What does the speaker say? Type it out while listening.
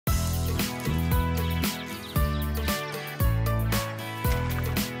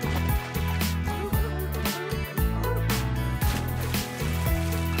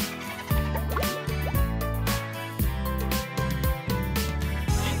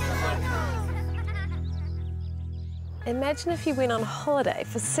Imagine if you went on holiday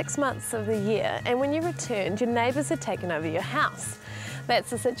for 6 months of the year and when you returned, your neighbours had taken over your house.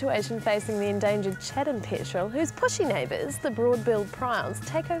 That's the situation facing the endangered Chatham petrel, whose pushy neighbours, the broad-billed prions,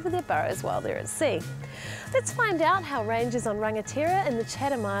 take over their burrows while they're at sea. Let's find out how rangers on Rangatira and the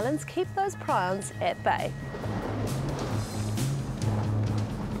Chatham Islands keep those prions at bay.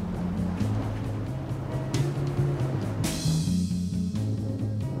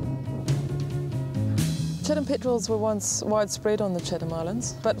 Chatham petrels were once widespread on the Chatham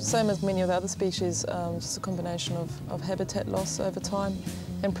Islands, but same as many of the other species, just a combination of habitat loss over time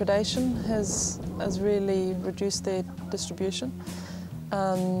and predation has really reduced their distribution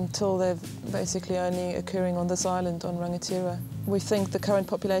until they're basically only occurring on this island on Rangatira. We think the current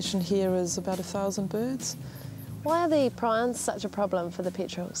population here is about 1,000 birds. Why are the prions such a problem for the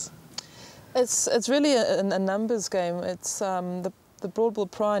petrels? It's really a numbers game. It's the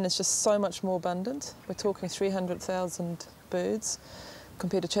broad-billed prion is just so much more abundant. We're talking 300,000 birds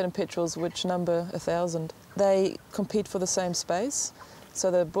compared to Chatham petrels, which number 1,000. They compete for the same space, so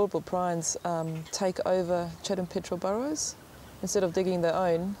the broad-billed prions take over Chatham petrel burrows. Instead of digging their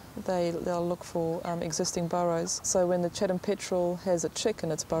own, they'll look for existing burrows. So when the Chatham petrel has a chick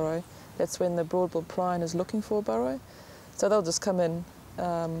in its burrow, that's when the broad-billed prion is looking for a burrow. So they'll just come in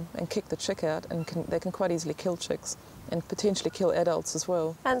and kick the chick out, and they can quite easily kill chicks and potentially kill adults as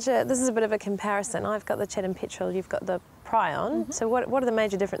well. Anja, this is a bit of a comparison. I've got the Chatham petrel, you've got the prion. So what are the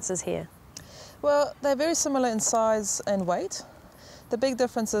major differences here? Well, they're very similar in size and weight. The big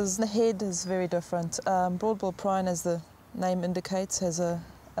difference is the head is very different. Broad-billed prion, as the name indicates, has a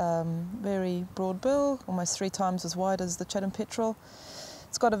very broad bill, almost 3 times as wide as the Chatham petrel.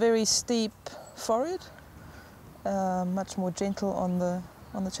 It's got a very steep forehead, much more gentle on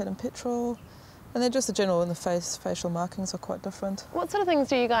the Chatham petrel. And then just the general and the facial markings are quite different. What sort of things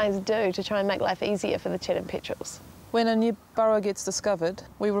do you guys do to try and make life easier for the Chatham petrels? When a new burrow gets discovered,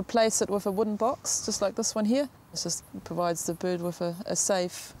 we replace it with a wooden box, just like this one here. It just provides the bird with a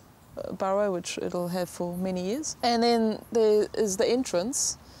safe burrow, which it'll have for many years. And then there is the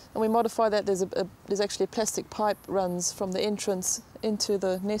entrance, and we modify that. There's actually a plastic pipe runs from the entrance into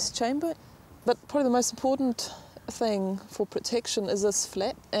the nest chamber. But probably the most important thing for protection is this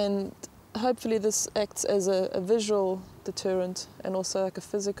flap, and hopefully this acts as a visual deterrent and also like a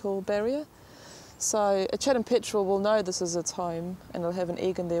physical barrier. So a Chatham petrel will know this is its home, and it'll have an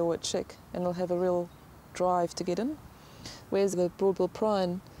egg in there or a chick, and it'll have a real drive to get in. Whereas the broad-billed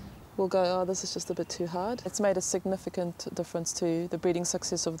prion will go, oh, this is just a bit too hard. It's made a significant difference to the breeding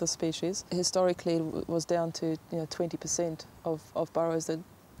success of the species. Historically, it was down to 20% of burrows that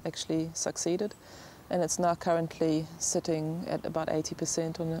actually succeeded, and it's now currently sitting at about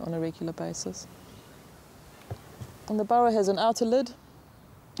 80% on a regular basis. And the burrow has an outer lid,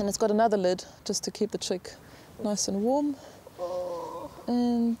 and it's got another lid just to keep the chick nice and warm.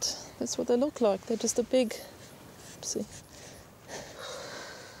 And that's what they look like. They're just a big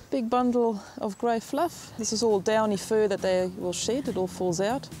bundle of grey fluff. This is all downy fur that they will shed. It all falls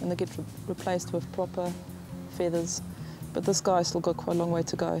out and they get replaced with proper feathers. But this guy's still got quite a long way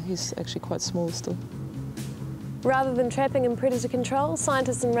to go. He's actually quite small still. Rather than trapping and predator control,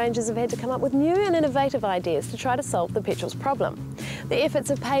 scientists and rangers have had to come up with new and innovative ideas to try to solve the petrel's problem. The efforts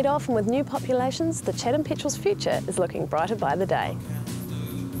have paid off, and with new populations, the Chatham petrel's future is looking brighter by the day.